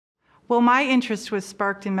Well, my interest was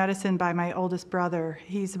sparked in medicine by my oldest brother.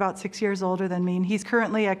 He's about 6 years older than me, and he's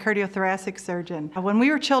currently a cardiothoracic surgeon. When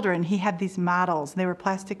we were children, he had these models. They were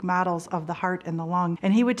plastic models of the heart and the lung.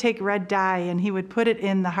 And he would take red dye and he would put it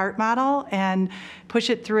in the heart model and push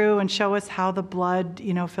it through and show us how the blood,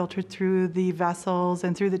 filtered through the vessels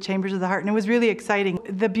and through the chambers of the heart. And it was really exciting.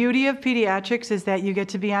 The beauty of pediatrics is that you get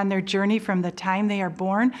to be on their journey from the time they are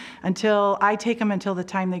born until I take them until the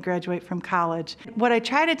time they graduate from college. What I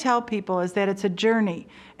try to tell people is that it's a journey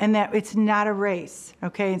and that it's not a race,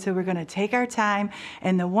 okay? And so we're gonna take our time,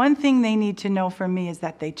 and the one thing they need to know from me is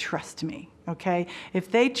that they trust me, okay? If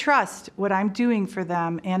they trust what I'm doing for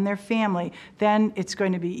them and their family, then it's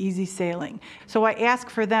going to be easy sailing. So I ask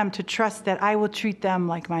for them to trust that I will treat them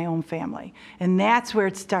like my own family. And that's where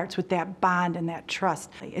it starts, with that bond and that trust.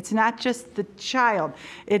 It's not just the child,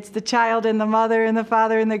 it's the child and the mother and the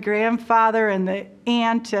father and the grandfather and the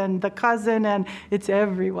aunt and the cousin, and it's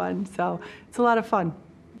everyone. So it's a lot of fun.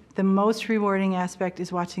 The most rewarding aspect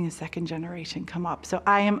is watching a second generation come up. So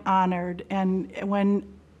I am honored, and when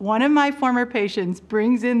one of my former patients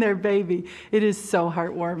brings in their baby, it is so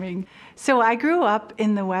heartwarming. So I grew up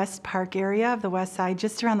in the West Park area of the West Side,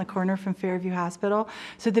 just around the corner from Fairview Hospital.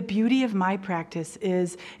 So the beauty of my practice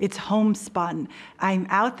is it's homespun. I'm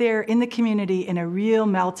out there in the community in a real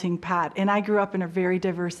melting pot, and I grew up in a very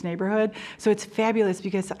diverse neighborhood. So it's fabulous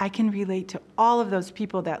because I can relate to all of those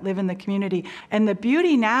people that live in the community. And the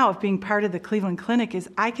beauty now of being part of the Cleveland Clinic is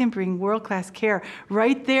I can bring world-class care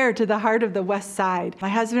right there to the heart of the West Side. My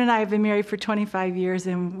husband and I have been married for 25 years,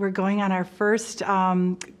 and we're going on our first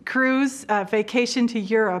cruise vacation to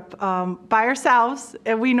Europe by ourselves.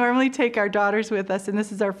 And we normally take our daughters with us, and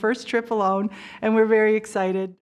this is our first trip alone, and we're very excited.